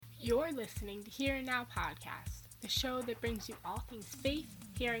You're listening to Here and Now Podcast, the show that brings you all things faith,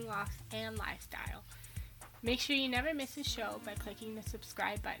 hearing loss, and lifestyle. Make sure you never miss a show by clicking the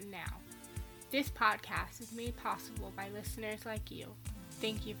subscribe button now. This podcast is made possible by listeners like you.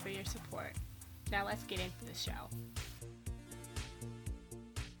 Thank you for your support. Now let's get into the show.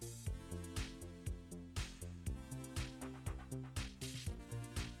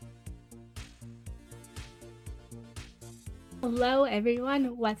 Hello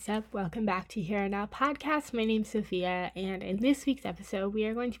everyone, what's up? Welcome back to Here and Now Podcast. My name's Sophia, and in this week's episode, we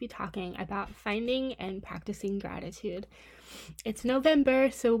are going to be talking about finding and practicing gratitude. It's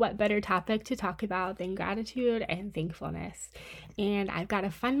November, so what better topic to talk about than gratitude and thankfulness? And I've got a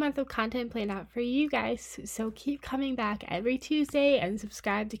fun month of content planned out for you guys, so keep coming back every Tuesday and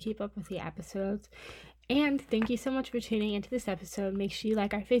subscribe to keep up with the episodes. And thank you so much for tuning into this episode. Make sure you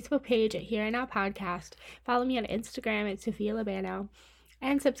like our Facebook page at Here and Now Podcast, follow me on Instagram at Sophia Labano,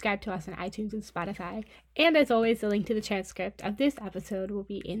 and subscribe to us on iTunes and Spotify. And as always, the link to the transcript of this episode will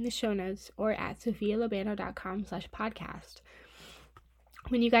be in the show notes or at sophialabano.com/podcast.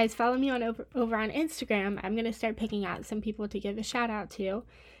 When you guys follow me on over on Instagram, I'm going to start picking out some people to give a shout out to.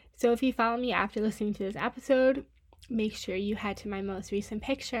 So if you follow me after listening to this episode, make sure you head to my most recent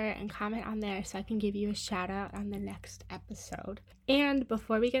picture and comment on there so I can give you a shout out on the next episode. And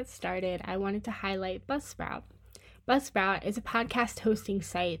before we get started, I wanted to highlight Buzzsprout. Buzzsprout is a podcast hosting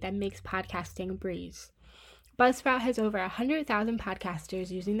site that makes podcasting a breeze. Buzzsprout has over 100,000 podcasters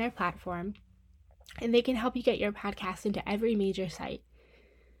using their platform, and they can help you get your podcast into every major site.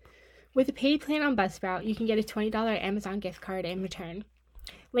 With a paid plan on Buzzsprout, you can get a $20 Amazon gift card in return.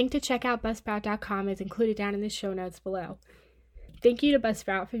 Link to check out Buzzsprout.com is included down in the show notes below. Thank you to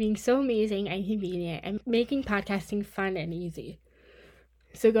Buzzsprout for being so amazing and convenient and making podcasting fun and easy.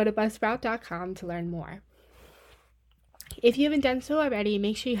 So go to Buzzsprout.com to learn more. If you haven't done so already,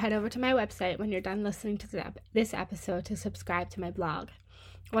 make sure you head over to my website when you're done listening to this episode to subscribe to my blog.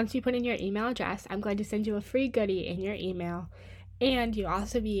 Once you put in your email address, I'm going to send you a free goodie in your email, and you'll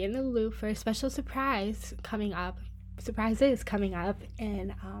also be in the loop for a special surprises coming up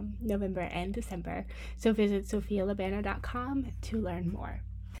in November and December. So visit sophialabano.com to learn more.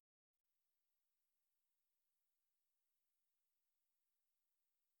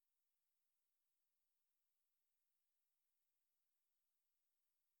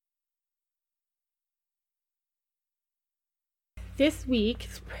 This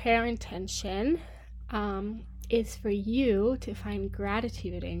week's prayer intention is for you to find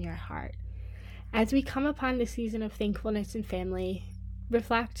gratitude in your heart. As we come upon the season of thankfulness and family,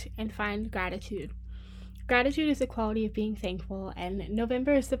 reflect and find gratitude. Gratitude is the quality of being thankful, and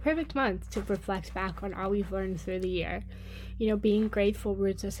November is the perfect month to reflect back on all we've learned through the year. Being grateful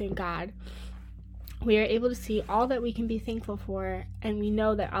roots us in God. We are able to see all that we can be thankful for, and we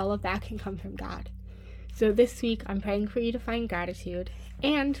know that all of that can come from God. So this week, I'm praying for you to find gratitude,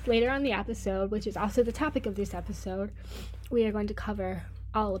 and later on the episode, which is also the topic of this episode, we are going to cover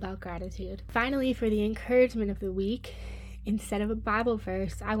all about gratitude. Finally, for the encouragement of the week, instead of a Bible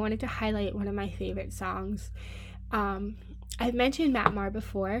verse, I wanted to highlight one of my favorite songs. I've mentioned Matt Maher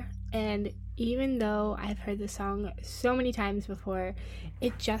before, and even though I've heard the song so many times before,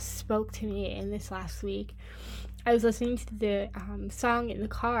 it just spoke to me in this last week. I was listening to the song in the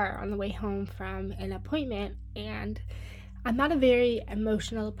car on the way home from an appointment, and I'm not a very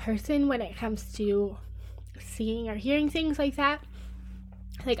emotional person when it comes to seeing or hearing things like that.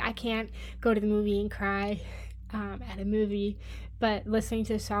 Like, I can't go to the movie and cry at a movie, but listening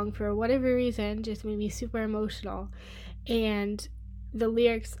to the song for whatever reason just made me super emotional, and the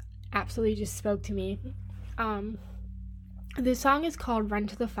lyrics absolutely just spoke to me. The song is called Run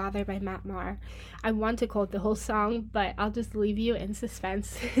to the Father by Matt Maher. I want to quote the whole song, but I'll just leave you in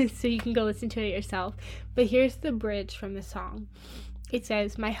suspense so you can go listen to it yourself. But here's the bridge from the song. It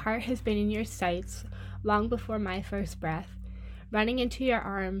says, "My heart has been in your sights long before my first breath. Running into your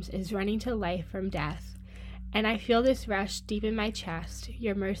arms is running to life from death. And I feel this rush deep in my chest.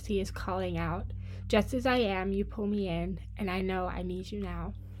 Your mercy is calling out. Just as I am, you pull me in, and I know I need you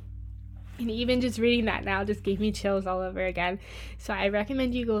now." And even just reading that now just gave me chills all over again. So I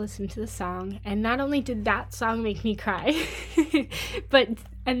recommend you go listen to the song. And not only did that song make me cry, but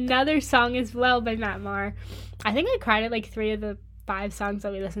another song as well by Matt Maher. I think I cried at like 3 of the 5 songs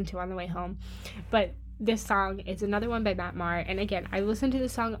that we listened to on the way home. But this song is another one by Matt Maher, and again, I listened to the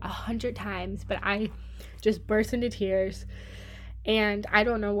song 100 times, but I just burst into tears, and I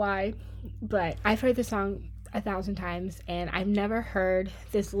don't know why, but I've heard the song 1,000 times, and I've never heard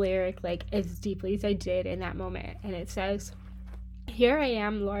this lyric like as deeply as I did in that moment. And it says, "Here I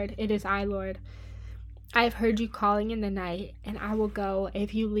am, Lord, it is I, Lord. I have heard you calling in the night, and I will go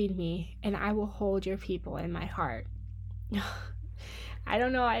if you lead me, and I will hold your people in my heart. I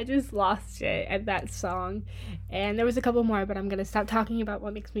don't know, I just lost it at that song. And there was a couple more, but I'm going to stop talking about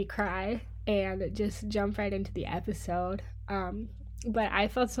what makes me cry and just jump right into the episode. But I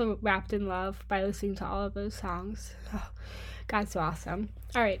felt so wrapped in love by listening to all of those songs. Oh, God's so awesome.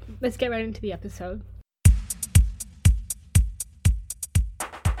 All right, let's get right into the episode.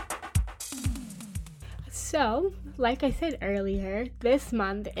 So, like I said earlier, this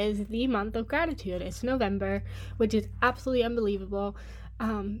month is the month of gratitude. It's November, which is absolutely unbelievable.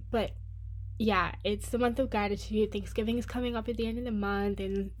 But yeah, it's the month of gratitude. Thanksgiving is coming up at the end of the month,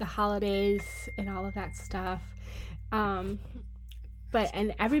 and the holidays and all of that stuff. And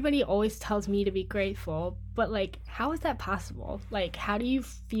everybody always tells me to be grateful, but like, how is that possible? Like, how do you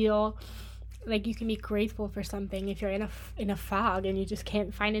feel like you can be grateful for something if you're in a fog and you just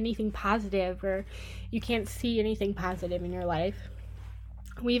can't find anything positive, or you can't see anything positive in your life?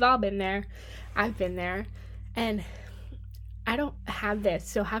 We've all been there. I've been there, and I don't have this,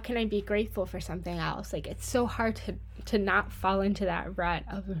 so how can I be grateful for something else? Like, it's so hard to not fall into that rut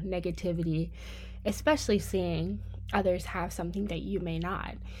of negativity, especially seeing others have something that you may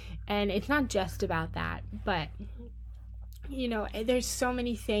not. And it's not just about that, but you know, there's so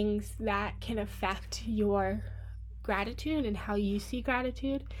many things that can affect your gratitude and how you see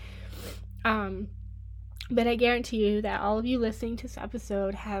gratitude. But I guarantee you that all of you listening to this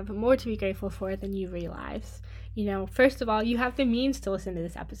episode have more to be grateful for than you realize. You know, first of all, you have the means to listen to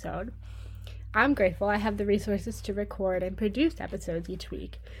this episode. I'm grateful I have the resources to record and produce episodes each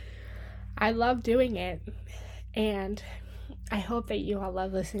week. I love doing it, and I hope that you all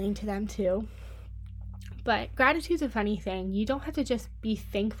love listening to them too. But gratitude's a funny thing. You don't have to just be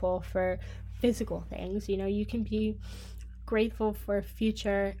thankful for physical things. You know, you can be grateful for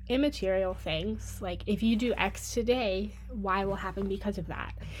future immaterial things. Like, if you do X today, Y will happen because of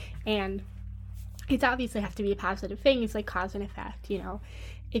that. And it's obviously have to be a positive thing. It's like cause and effect, you know.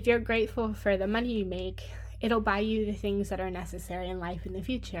 If you're grateful for the money you make, it'll buy you the things that are necessary in life in the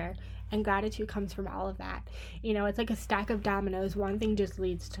future. And gratitude comes from all of that. You know, it's like a stack of dominoes. One thing just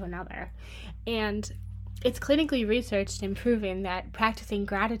leads to another. And it's clinically researched and proven that practicing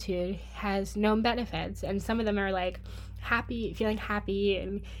gratitude has known benefits, and some of them are like feeling happy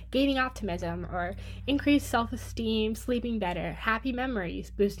and gaining optimism, or increased self-esteem, sleeping better, happy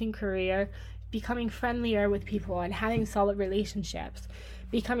memories, boosting career, becoming friendlier with people and having solid relationships,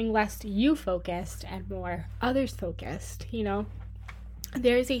 becoming less you-focused and more others-focused. You know,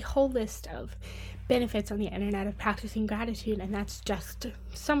 there is a whole list of benefits on the internet of practicing gratitude, and that's just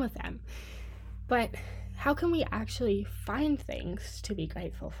some of them. But how can we actually find things to be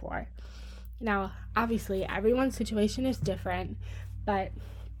grateful for? Now, obviously, everyone's situation is different, but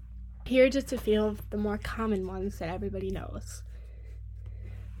here are just a few of the more common ones that everybody knows.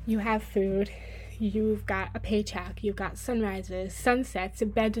 You have food, you've got a paycheck, you've got sunrises, sunsets, a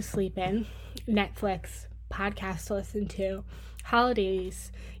bed to sleep in, Netflix, podcasts to listen to,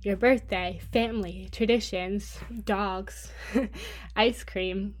 holidays, your birthday, family, traditions, dogs, ice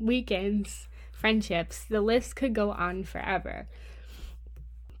cream, weekends, friendships. The list could go on forever.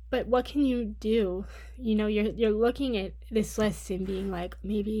 But what can you do? You know, you're looking at this list and being like,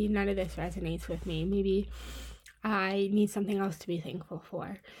 maybe none of this resonates with me. Maybe I need something else to be thankful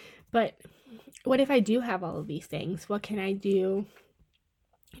for. But what if I do have all of these things? What can I do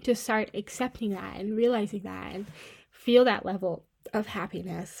to start accepting that and realizing that and feel that level of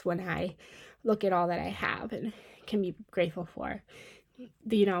happiness when I look at all that I have and can be grateful for?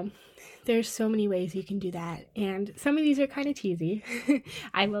 You know, there's so many ways you can do that, and some of these are kind of cheesy.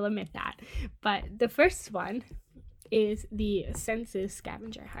 I will admit that. But the first one is the senses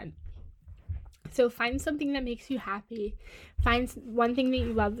scavenger hunt. So find something that makes you happy. Find one thing that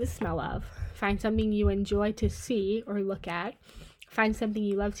you love the smell of. Find something you enjoy to see or look at. Find something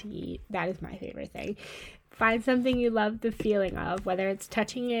you love to eat. That is my favorite thing. Find something you love the feeling of, whether it's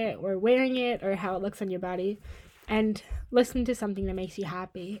touching it or wearing it or how it looks on your body. And listen to something that makes you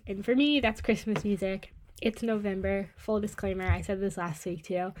happy. And for me, that's Christmas music. It's November. Full disclaimer, I said this last week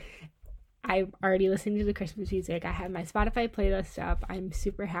too. I already listened to the Christmas music. I have my Spotify playlist up. I'm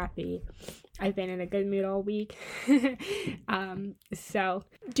super happy. I've been in a good mood all week. So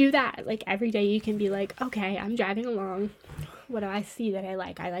do that. Like, every day you can be like, okay, I'm driving along. What do I see that I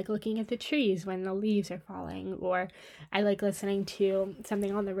like? I like looking at the trees when the leaves are falling, or I like listening to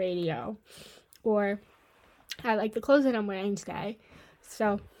something on the radio, or I like the clothes that I'm wearing today.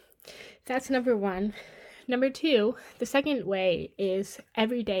 So that's number one. Number two, the second way is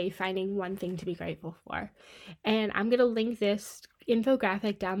every day finding one thing to be grateful for. And I'm going to link this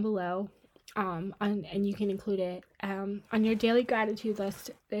infographic down below and you can include it on your daily gratitude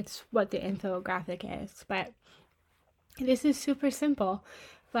list. It's what the infographic is, but this is super simple.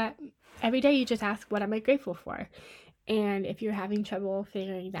 But every day you just ask, what am I grateful for? And if you're having trouble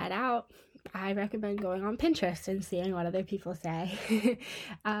figuring that out, I recommend going on Pinterest and seeing what other people say.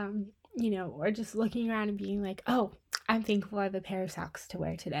 Or just looking around and being like, oh, I'm thankful I have a pair of socks to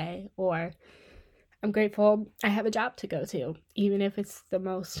wear today, or I'm grateful I have a job to go to, even if it's the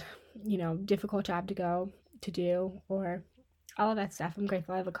most, difficult job to do, or all of that stuff. I'm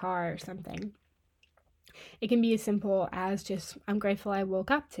grateful I have a car or something. It can be as simple as just, I'm grateful I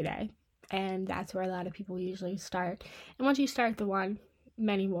woke up today. And that's where a lot of people usually start. And once you start the one,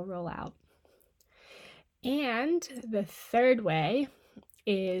 many will roll out. And the third way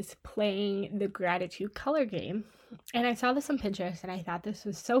is playing the gratitude color game. And I saw this on Pinterest and I thought this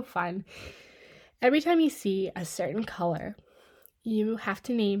was so fun. Every time you see a certain color, you have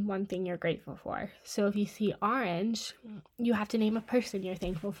to name one thing you're grateful for. So if you see orange, you have to name a person you're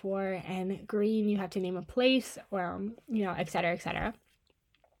thankful for, and green, you have to name a place, or, et cetera, et cetera.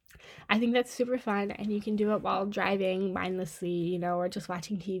 I think that's super fun, and you can do it while driving mindlessly, or just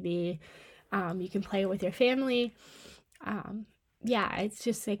watching TV. You can play it with your family. It's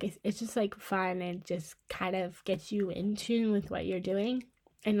just like fun, and just kind of gets you in tune with what you're doing.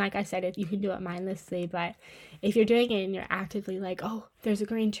 And like I said, if you can do it mindlessly, but if you're doing it and you're actively like, oh, there's a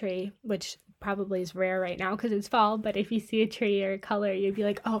green tree, which probably is rare right now because it's fall, but if you see a tree or a color, you'd be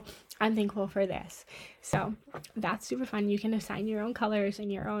like, oh, I'm thankful for this. So that's super fun. You can assign your own colors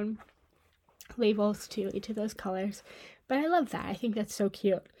and your own labels to each of those colors. But I love that. I think that's so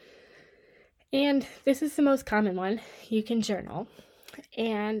cute. And this is the most common one. You can journal.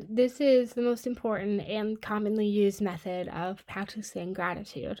 And this is the most important and commonly used method of practicing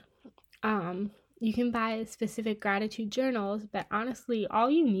gratitude. You can buy specific gratitude journals, but honestly, all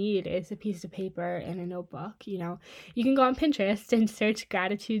you need is a piece of paper and a notebook. You can go on Pinterest and search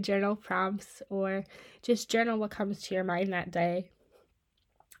gratitude journal prompts, or just journal what comes to your mind that day.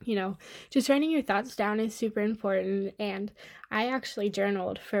 Just writing your thoughts down is super important. And I actually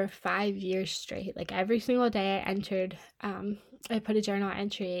journaled for 5 years straight. Like every single day I put a journal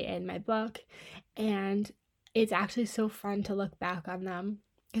entry in my book, and it's actually so fun to look back on them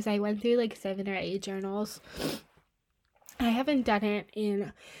because I went through like 7 or 8 journals. I haven't done it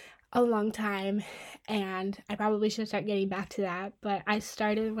in a long time, and I probably should start getting back to that, but I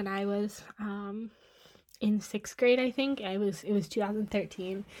started when I was in 6th grade, I think. It was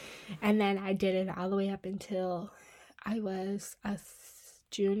 2013, and then I did it all the way up until I was a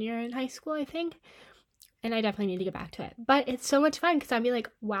junior in high school, I think. And I definitely need to get back to it. But it's so much fun because I'll be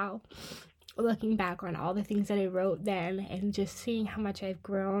like, wow, looking back on all the things that I wrote then and just seeing how much I've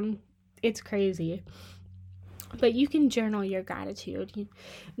grown, it's crazy. But you can journal your gratitude.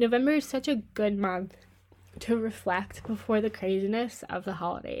 November is such a good month to reflect before the craziness of the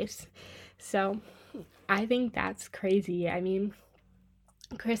holidays. So I think that's crazy. I mean,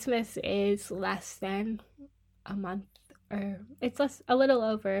 Christmas is less than a month, or it's a little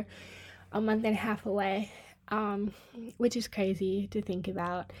over a month and a half away, which is crazy to think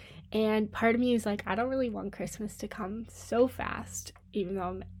about. And part of me is like, I don't really want Christmas to come so fast, even though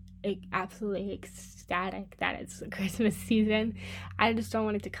I'm absolutely ecstatic that it's the Christmas season. I just don't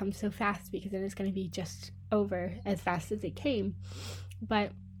want it to come so fast, because then it's going to be just over as fast as it came.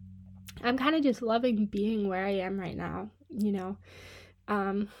 But I'm kind of just loving being where I am right now,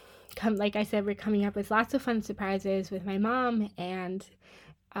 like I said, we're coming up with lots of fun surprises with my mom and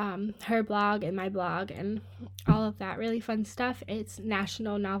her blog and my blog and all of that really fun stuff. It's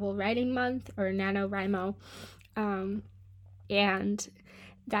National Novel Writing Month, or NaNoWriMo, and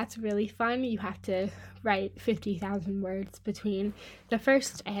that's really fun. You have to write 50,000 words between the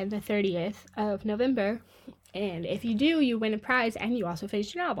 1st and the 30th of November, and if you do, you win a prize, and you also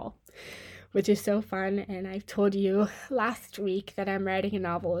finish your novel, which is so fun. And I told you last week that I'm writing a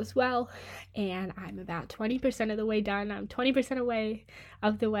novel as well, and I'm about 20% of the way done. I'm 20%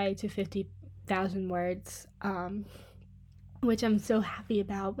 of the way to 50,000 words, which I'm so happy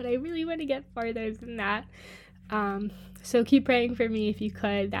about, but I really want to get farther than that. So keep praying for me if you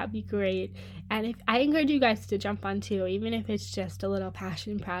could. That'd be great. And if I encourage you guys to jump on too, even if it's just a little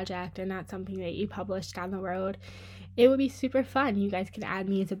passion project and not something that you publish down the road, it would be super fun. You guys can add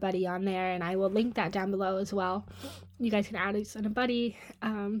me as a buddy on there, and I will link that down below as well. You guys can add us as a buddy,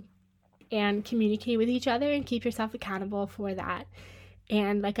 and communicate with each other and keep yourself accountable for that.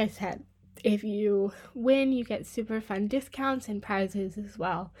 And like I said, if you win, you get super fun discounts and prizes as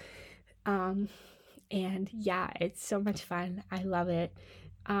well. And yeah, it's so much fun. I love it.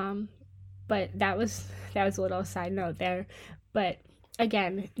 But that was a little side note there. But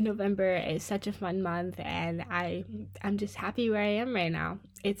again, November is such a fun month, and I'm just happy where I am right now.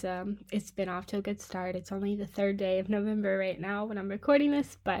 It's been off to a good start. It's only the 3rd day of November right now when I'm recording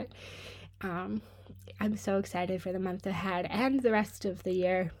this, but I'm so excited for the month ahead and the rest of the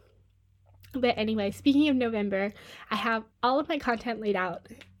year. But anyway, speaking of November, I have all of my content laid out.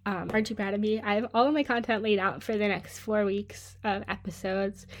 Aren't you proud of me? I have all of my content laid out for the next 4 weeks of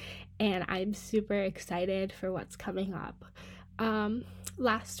episodes, and I'm super excited for what's coming up.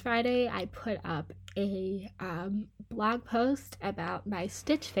 Last Friday, I put up a blog post about my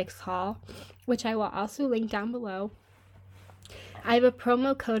Stitch Fix haul, which I will also link down below. I have a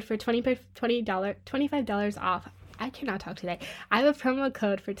promo code for $25 off. I cannot talk today. I have a promo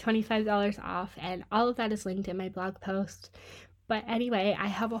code for $25 off, and all of that is linked in my blog post. But anyway, I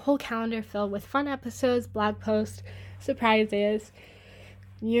have a whole calendar filled with fun episodes, blog posts, surprises,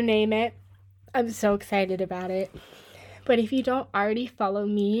 you name it. I'm so excited about it. But if you don't already follow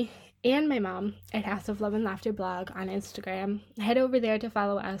me and my mom at House of Love and Laughter blog on Instagram, head over there to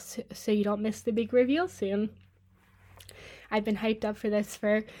follow us so you don't miss the big reveal soon. I've been hyped up for this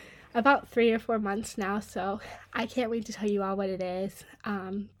for about 3 or 4 months now, so I can't wait to tell you all what it is.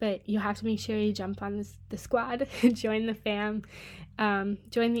 But you have to make sure you jump on the squad, join the fam,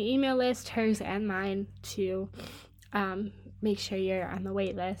 join the email list, hers and mine, to make sure you're on the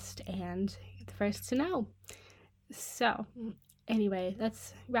wait list and the first to know. So anyway,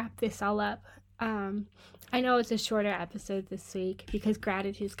 let's wrap this all up. I know it's a shorter episode this week because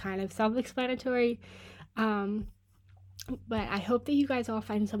gratitude is kind of self-explanatory. But I hope that you guys all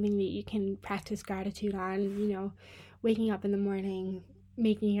find something that you can practice gratitude on, waking up in the morning,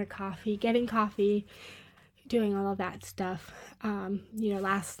 making your coffee, getting coffee, doing all of that stuff.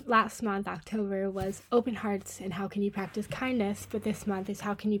 Last month, October, was Open Hearts and how can you practice kindness, but this month is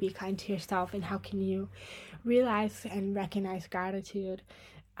how can you be kind to yourself and how can you realize and recognize gratitude.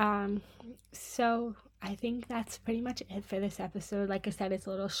 So I think that's pretty much it for this episode. Like I said, it's a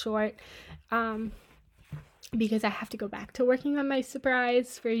little short. Because I have to go back to working on my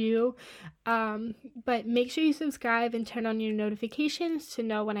surprise for you. But make sure you subscribe and turn on your notifications to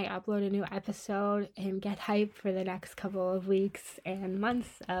know when I upload a new episode and get hyped for the next couple of weeks and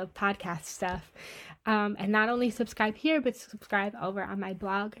months of podcast stuff. And not only subscribe here, but subscribe over on my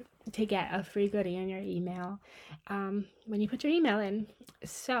blog to get a free goodie in your email when you put your email in.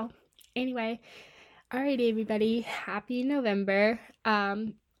 So anyway, alrighty everybody, happy November.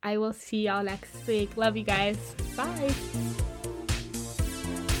 I will see y'all next week. Love you guys. Bye.